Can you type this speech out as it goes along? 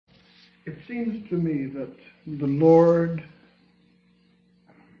It seems to me that the Lord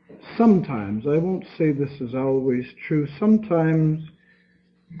sometimes, I won't say this is always true, sometimes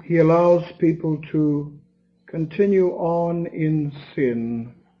He allows people to continue on in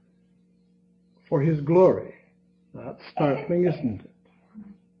sin for His glory. That's startling, isn't it?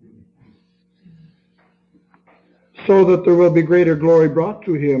 So that there will be greater glory brought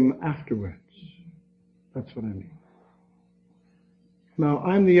to Him afterwards. That's what I mean. Now,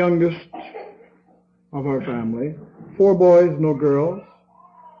 I'm the youngest of our family. 4 boys, no girls.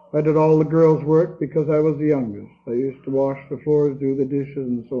 I did all the girls' work because I was the youngest. I used to wash the floors, do the dishes,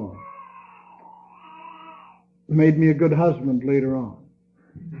 and so on. It made me a good husband later on.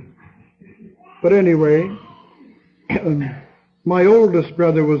 But anyway, my oldest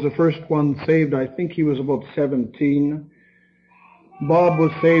brother was the first one saved. I think he was about 17. Bob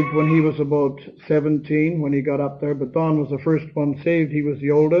was saved when he was about 17, when he got up there, but Don was the first one saved. He was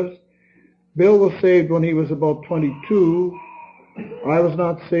the oldest. Bill was saved when he was about 22. I was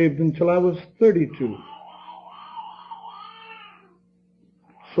not saved until I was 32.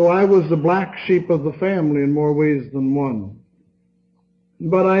 So I was the black sheep of the family in more ways than one.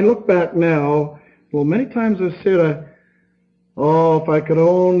 But I look back now, well, many times I've said, if I could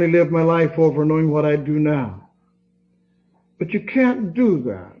only live my life over knowing what I do now. But you can't do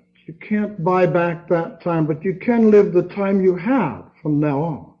that. You can't buy back that time, but you can live the time you have from now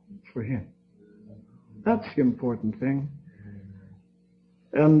on for Him. That's the important thing.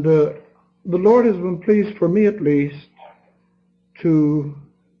 And the Lord has been pleased, for me at least, to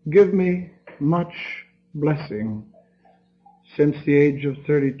give me much blessing since the age of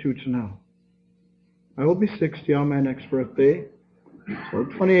 32 to now. I will be 60 on my next birthday. So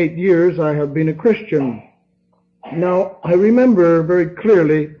 28 years I have been a Christian. Now, I remember very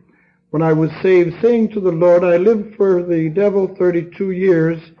clearly when I was saved saying to the Lord, I lived for the devil 32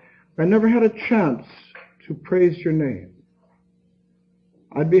 years. I never had a chance to praise your name.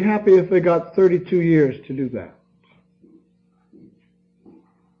 I'd be happy if I got 32 years to do that.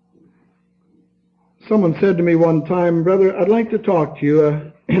 Someone said to me one time, brother, I'd like to talk to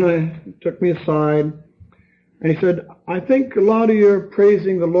you. And he took me aside and he said, I think a lot of your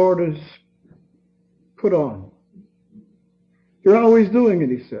praising the Lord is put on. You're always doing it,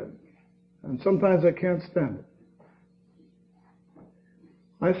 he said. And sometimes I can't stand it.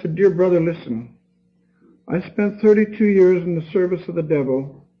 I said, dear brother, listen. I spent 32 years in the service of the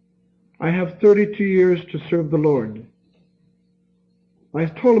devil. I have 32 years to serve the Lord. I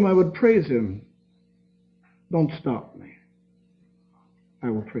told him I would praise Him. Don't stop me. I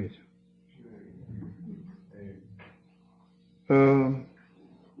will praise Him.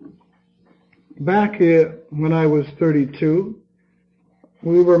 Back when I was 32,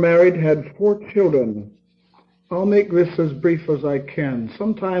 we were married, had 4 children. I'll make this as brief as I can.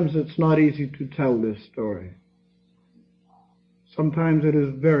 Sometimes it's not easy to tell this story. Sometimes it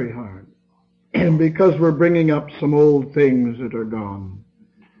is very hard. And because we're bringing up some old things that are gone.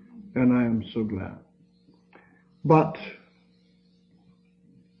 And I am so glad. But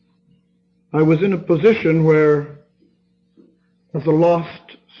I was in a position where, as a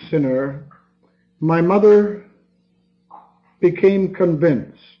lost sinner, my mother became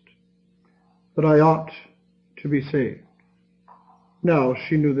convinced that I ought to be saved. Now,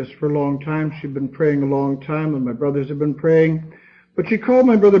 she knew this for a long time. She'd been praying a long time, and my brothers had been praying. But she called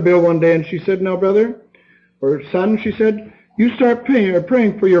my brother Bill one day, and she said, now, brother, or son, she said, you start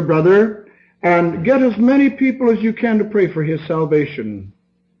praying for your brother, and get as many people as you can to pray for his salvation.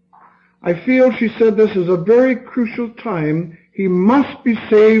 I feel, she said, this is a very crucial time. He must be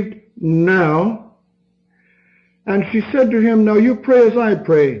saved now. And she said to him, now you pray as I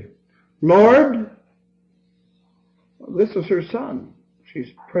pray. Lord, this is her son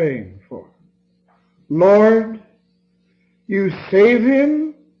she's praying for. Lord, you save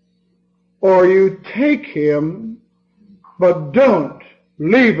him or you take him, but don't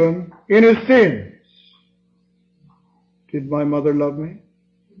leave him in his sins. Did my mother love me?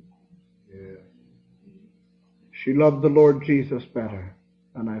 Yeah. She loved the Lord Jesus better,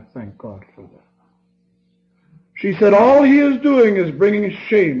 and I thank God for that. She said, all he is doing is bringing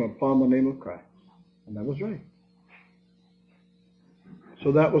shame upon the name of Christ. And that was right.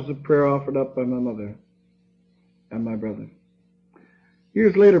 So that was the prayer offered up by my mother and my brother.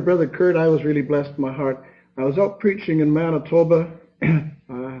 Years later, Brother Kurt, I was really blessed in my heart. I was out preaching in Manitoba.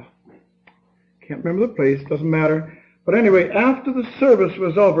 Can't remember the place, doesn't matter. But anyway, after the service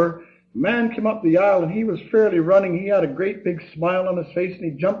was over, a man came up the aisle and he was fairly running. He had a great big smile on his face and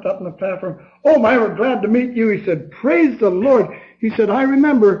he jumped up on the platform. Oh my, we're glad to meet you. He said, praise the Lord. He said, I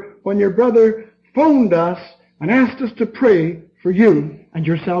remember when your brother phoned us and asked us to pray for you. and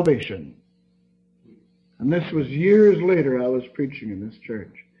your salvation. And this was years later I was preaching in this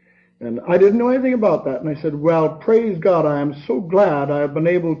church. And I didn't know anything about that. And I said, well, praise God, I am so glad I have been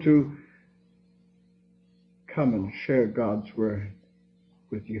able to come and share God's word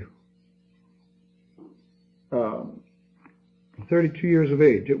with you. 32 years of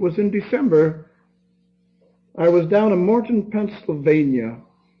age. It was in December. I was down in Morton, Pennsylvania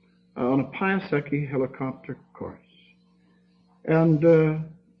on a Piasecki helicopter course. And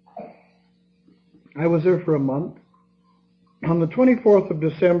I was there for a month. On the 24th of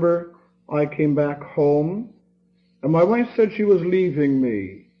December, I came back home, and my wife said she was leaving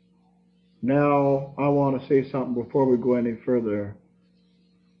me. Now, I want to say something before we go any further.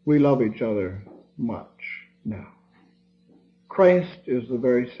 We love each other much now. Christ is the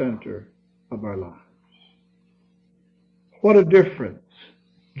very center of our lives. What a difference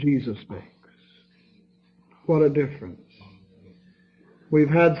Jesus makes. What a difference. We've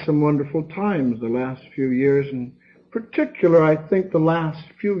had some wonderful times the last few years. In particular, I think the last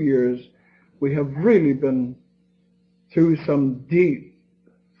few years we have really been through some deep,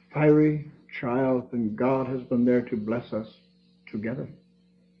 fiery trials, and God has been there to bless us together.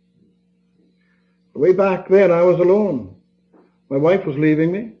 Way back then, I was alone. My wife was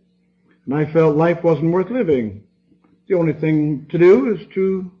leaving me, and I felt life wasn't worth living. The only thing to do is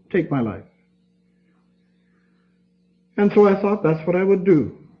to take my life. And so I thought that's what I would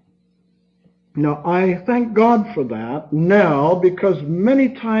do. Now, I thank God for that now, because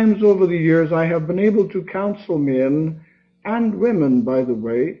many times over the years I have been able to counsel men, and women, by the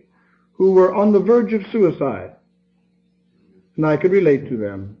way, who were on the verge of suicide. And I could relate to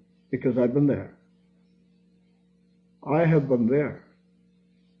them because I've been there. I have been there.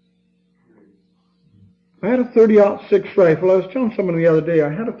 I had a 30-06 rifle. I was telling someone the other day, I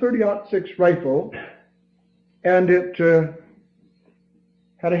had a 30-06 rifle, and it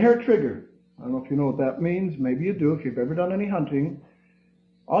had a hair trigger. I don't know if you know what that means. Maybe you do if you've ever done any hunting.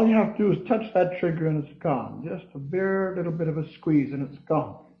 All you have to do is touch that trigger and it's gone. Just a bare little bit of a squeeze and it's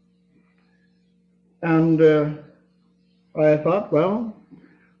gone. And I thought, well,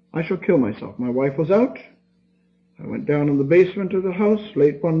 I shall kill myself. My wife was out. I went down in the basement of the house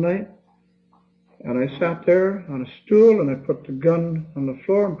late one night, and I sat there on a stool, and I put the gun on the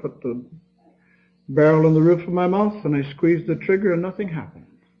floor and put the barrel in the roof of my mouth, and I squeezed the trigger, and nothing happened.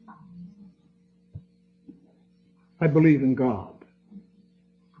 I believe in God.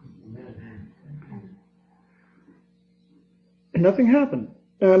 And nothing happened.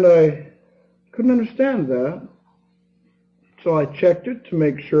 And I couldn't understand that. So I checked it to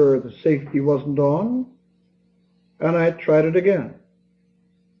make sure the safety wasn't on. And I tried it again.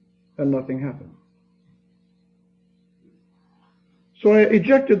 And nothing happened. So I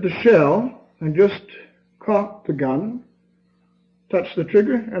ejected the shell and just cocked the gun, touched the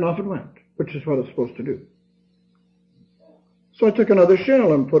trigger, and off it went, which is what it's supposed to do. So I took another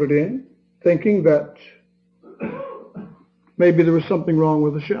shell and put it in, thinking that maybe there was something wrong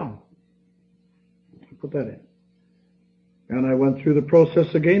with the shell. I put that in. And I went through the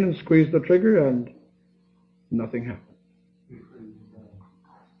process again and squeezed the trigger, and nothing happened.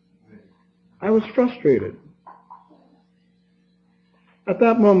 I was frustrated. At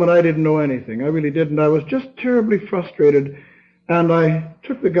that moment, I didn't know anything. I really didn't. I was just terribly frustrated, and I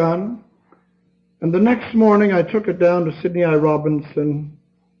took the gun, and the next morning I took it down to Sidney I. Robinson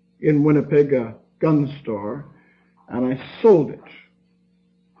in Winnipeg, a gun store, and I sold it.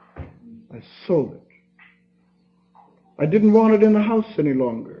 I sold it. I didn't want it in the house any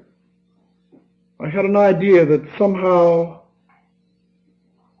longer. I had an idea that somehow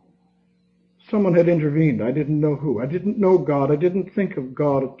someone had intervened. I didn't know who. I didn't know God. I didn't think of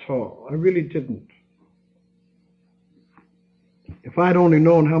God at all. I really didn't. If I'd only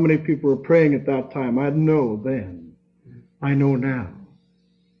known how many people were praying at that time, I'd know then. I know now.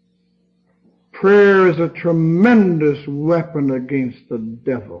 Prayer is a tremendous weapon against the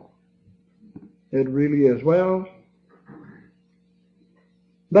devil. It really is. Well,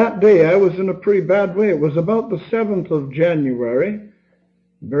 that day I was in a pretty bad way. It was about the 7th of January.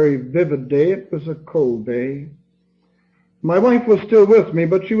 Very vivid day. It was a cold day. My wife was still with me,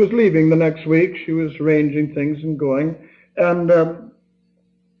 but she was leaving the next week. She was arranging things and going. And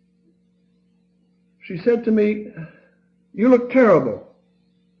she said to me, "You look terrible."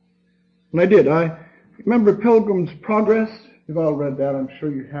 And I did. I remember Pilgrim's Progress. You've all read that, I'm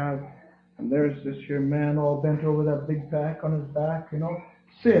sure you have. And there's this here man all bent over that big pack on his back, you know.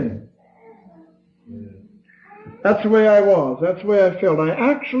 Sin. Yeah. That's the way I was. That's the way I felt. I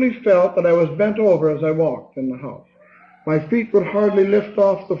actually felt that I was bent over as I walked in the house. My feet would hardly lift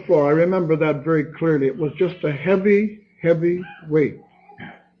off the floor. I remember that very clearly. It was just a heavy, heavy weight.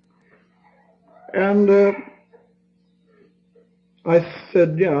 And I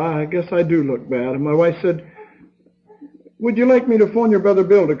said, yeah, I guess I do look bad. And my wife said, would you like me to phone your brother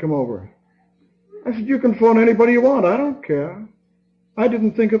Bill to come over? I said, you can phone anybody you want. I don't care. I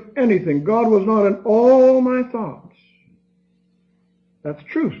didn't think of anything. God was not in all my thoughts. That's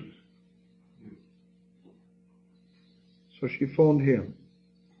truth. So she phoned him.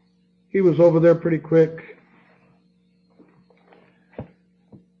 He was over there pretty quick.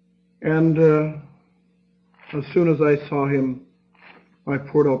 And as soon as I saw him, I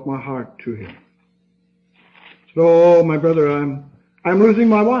poured out my heart to him. I said, oh, my brother, I'm losing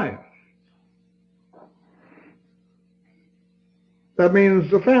my wife. That means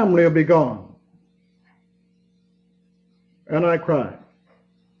the family will be gone. And I cried.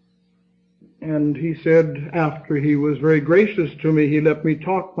 And he said, after he was very gracious to me, he let me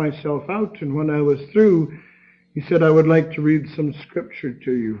talk myself out. And when I was through, he said, I would like to read some scripture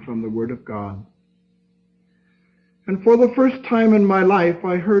to you from the Word of God. And for the first time in my life,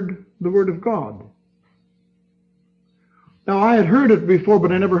 I heard the Word of God. Now, I had heard it before,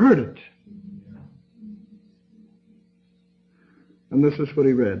 but I never heard it. And this is what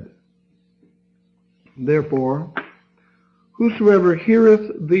he read. Therefore, whosoever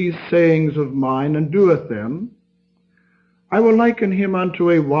heareth these sayings of mine and doeth them, I will liken him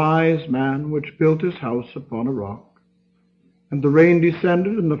unto a wise man which built his house upon a rock. And the rain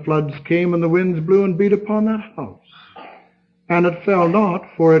descended, and the floods came, and the winds blew and beat upon that house. And it fell not,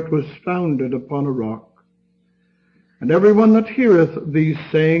 for it was founded upon a rock. And every one that heareth these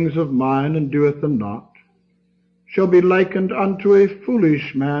sayings of mine and doeth them not, shall be likened unto a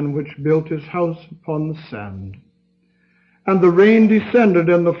foolish man which built his house upon the sand. And the rain descended,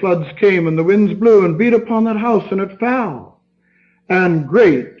 and the floods came, and the winds blew and beat upon that house, and it fell. And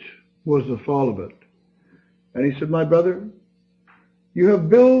great was the fall of it. And he said, my brother, you have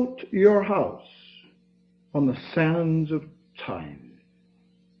built your house on the sands of time.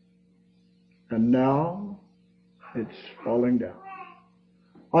 And now it's falling down.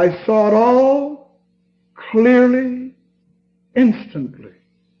 I saw it all clearly, instantly,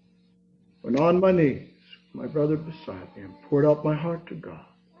 when on my knees, my brother beside me, and poured out my heart to God.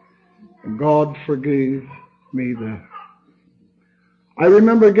 And God forgave me then. I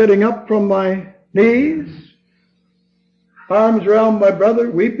remember getting up from my knees, arms around my brother,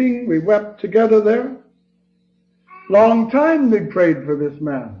 weeping. We wept together there. Long time we prayed for this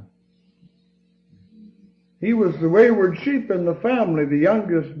man. He was the wayward sheep in the family, the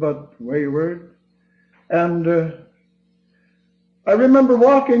youngest but wayward. And I remember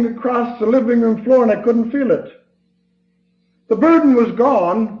walking across the living room floor and I couldn't feel it. The burden was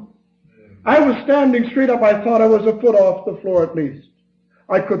gone. I was standing straight up. I thought I was a foot off the floor at least.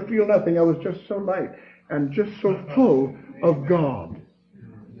 I could feel nothing. I was just so light and just so full of God.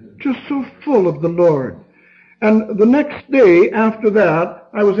 Just so full of the Lord. And the next day after that,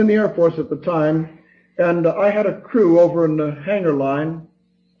 I was in the Air Force at the time, and I had a crew over in the hangar line.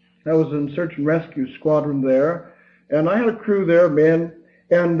 I was in search and rescue squadron there, and I had a crew there, men,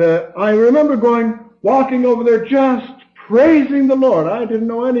 and I remember walking over there just praising the Lord. I didn't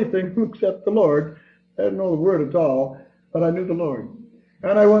know anything except the Lord. I didn't know the word at all, but I knew the Lord.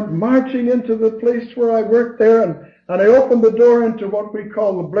 And I went marching into the place where I worked there, and I opened the door into what we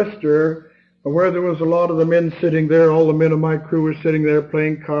call the blister, where there was a lot of the men sitting there. All the men of my crew were sitting there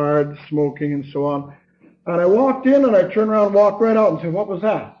playing cards, smoking, and so on. And I walked in, and I turned around and walked right out and said, what was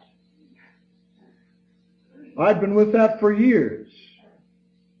that? I'd been with that for years.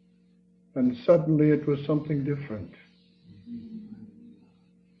 And suddenly it was something different.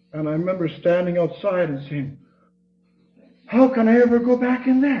 And I remember standing outside and saying, how can I ever go back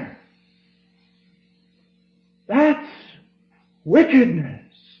in there? That's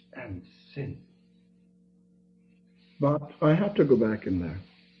wickedness and sin. But I had to go back in there.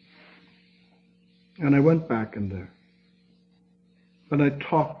 And I went back in there. And I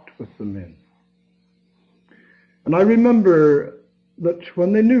talked with the men. And I remember that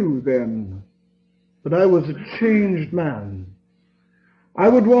when they knew then that I was a changed man, I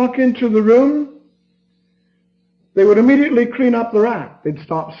would walk into the room, they would immediately clean up the rack. They'd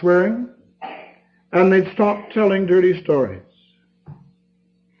stop swearing, and they'd stop telling dirty stories.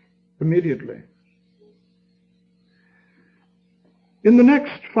 Immediately. In the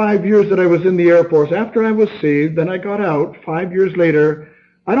next 5 years that I was in the Air Force, after I was saved, then I got out 5 years later.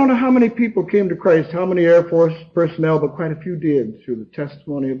 I don't know how many people came to Christ, how many Air Force personnel, but quite a few did through the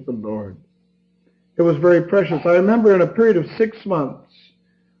testimony of the Lord. It was very precious. I remember in a period of 6 months,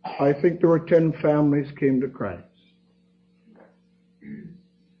 I think there were 10 families came to Christ.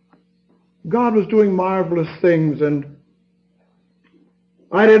 God was doing marvelous things, and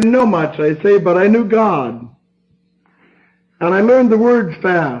I didn't know much, I say, but I knew God. And I learned the Word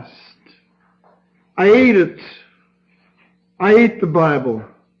fast. I ate it. I ate the Bible.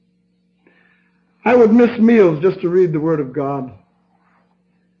 I would miss meals just to read the Word of God.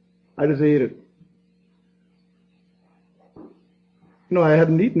 I just ate it. I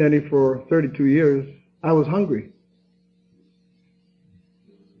hadn't eaten any for 32 years. I was hungry.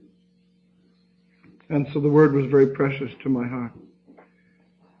 And so the Word was very precious to my heart.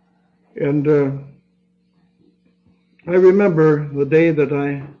 And I remember the day that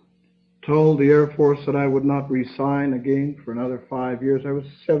I told the Air Force that I would not resign again for another 5 years. I was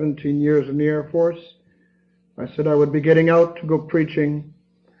 17 years in the Air Force. I said I would be getting out to go preaching.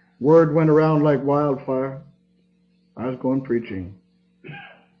 Word went around like wildfire. I was going preaching.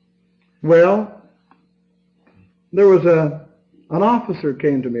 Well, there was an officer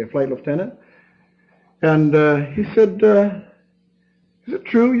came to me, a flight lieutenant, and he said, is it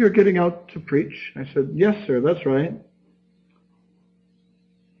true you're getting out to preach? I said, yes, sir, that's right.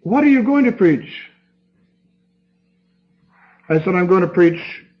 What are you going to preach? I said, I'm going to preach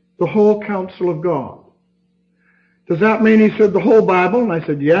the whole counsel of God. Does that mean, he said, the whole Bible? And I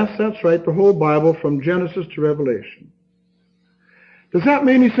said, yes, that's right, the whole Bible from Genesis to Revelation. Does that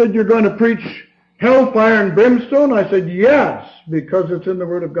mean, he said, you're going to preach hellfire and brimstone? I said, yes, because it's in the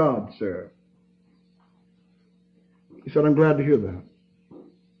Word of God, sir. He said, I'm glad to hear that.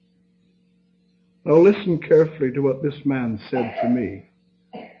 Now listen carefully to what this man said to me.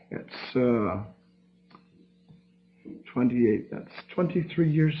 It's 28, that's 23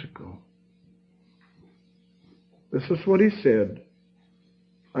 years ago. This is what he said.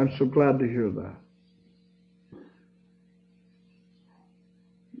 I'm so glad to hear that.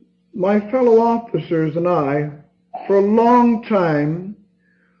 My fellow officers and I, for a long time,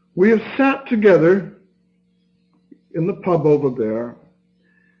 we have sat together in the pub over there,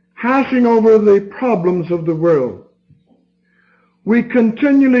 hashing over the problems of the world. We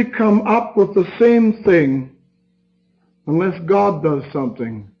continually come up with the same thing. Unless God does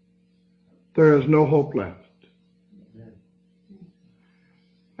something, there is no hope left.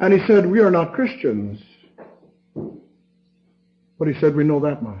 And he said, we are not Christians. But he said, we know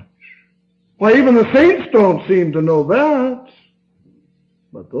that much. Why, even the saints don't seem to know that.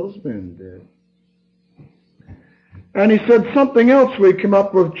 But those men did. And he said something else we came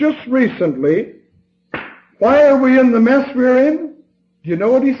up with just recently. Why are we in the mess we're in? Do you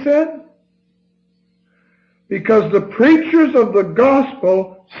know what he said? Because the preachers of the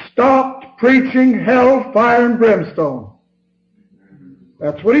gospel stopped preaching hell, fire, and brimstone.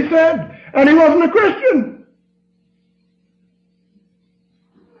 That's what he said. And he wasn't a Christian.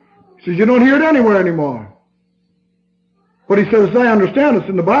 He says, you don't hear it anywhere anymore. But he said, as I understand, it's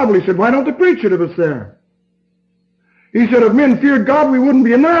in the Bible. He said, why don't they preach it if it's there? He said, if men feared God, we wouldn't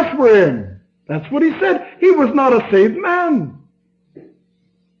be in the mess we're in. That's what he said. He was not a saved man.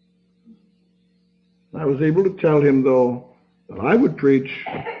 I was able to tell him, though, that I would preach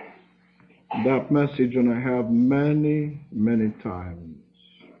that message, and I have many, many times.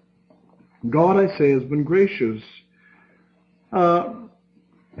 God, I say, has been gracious.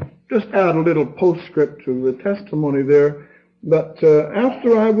 Just add a little postscript to the testimony there. But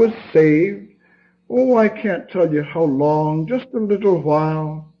after I was saved, I can't tell you how long, just a little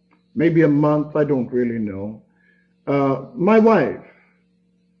while, maybe a month, I don't really know. My wife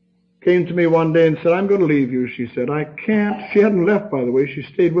came to me one day and said, I'm going to leave you, she said. I can't. She hadn't left, by the way. She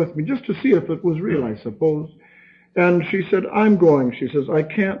stayed with me just to see if it was real, I suppose. And she said, I'm going. She says, I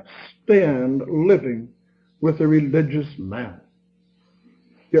can't stand living with a religious man.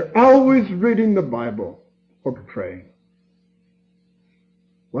 You're always reading the Bible or praying.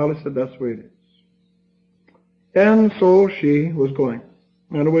 Well, I said, that's the way it is. And so she was going.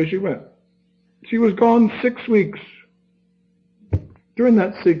 And away she went. She was gone 6 weeks. During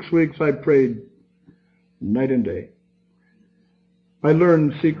that 6 weeks, I prayed night and day. I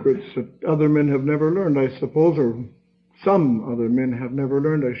learned secrets that other men have never learned, I suppose, or some other men have never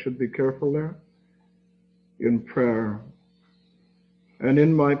learned. I should be careful there. In prayer. And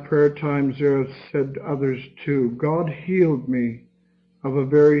in my prayer times there, I've said to others too, God healed me of a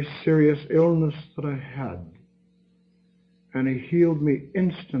very serious illness that I had. And he healed me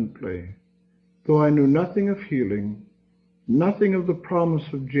instantly, though I knew nothing of healing, nothing of the promise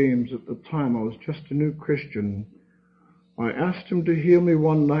of James at the time. I was just a new Christian. I asked him to heal me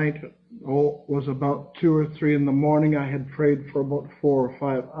one night. It was about 2 or 3 in the morning. I had prayed for about 4 or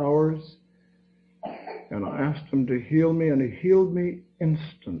 5 hours. And I asked him to heal me, and he healed me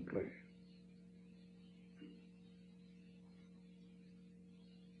instantly.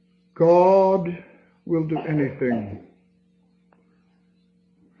 God will do anything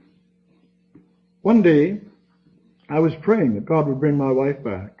One day, I was praying that God would bring my wife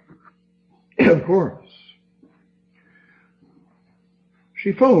back. Of course.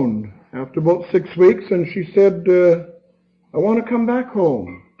 She phoned after about 6 weeks, and she said, I want to come back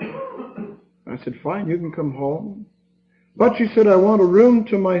home. I said, fine, you can come home. But she said, I want a room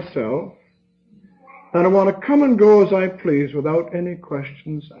to myself, and I want to come and go as I please without any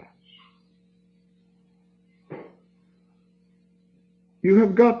questions asked. You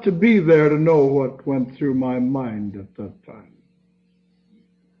have got to be there to know what went through my mind at that time.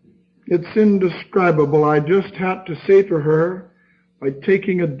 It's indescribable. I just had to say to her, by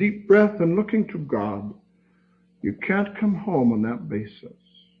taking a deep breath and looking to God, you can't come home on that basis.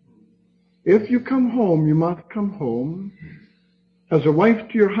 If you come home, you must come home as a wife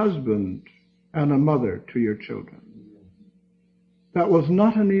to your husband and a mother to your children. That was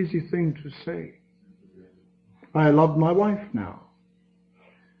not an easy thing to say. I love my wife now.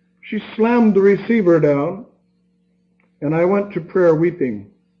 She slammed the receiver down, and I went to prayer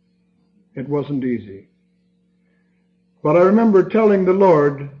weeping. It wasn't easy. But I remember telling the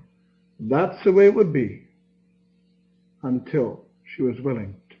Lord that's the way it would be until she was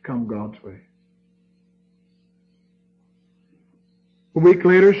willing to come God's way. A week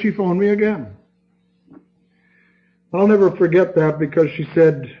later, she phoned me again. I'll never forget that because she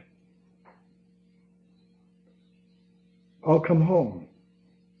said, I'll come home.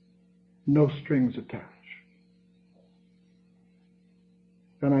 No strings attached.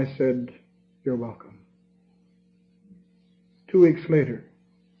 And I said, you're welcome. 2 weeks later,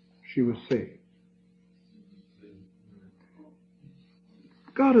 she was saved.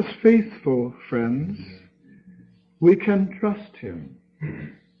 God is faithful, friends. We can trust Him.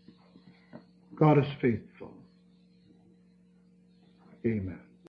 God is faithful. Amen.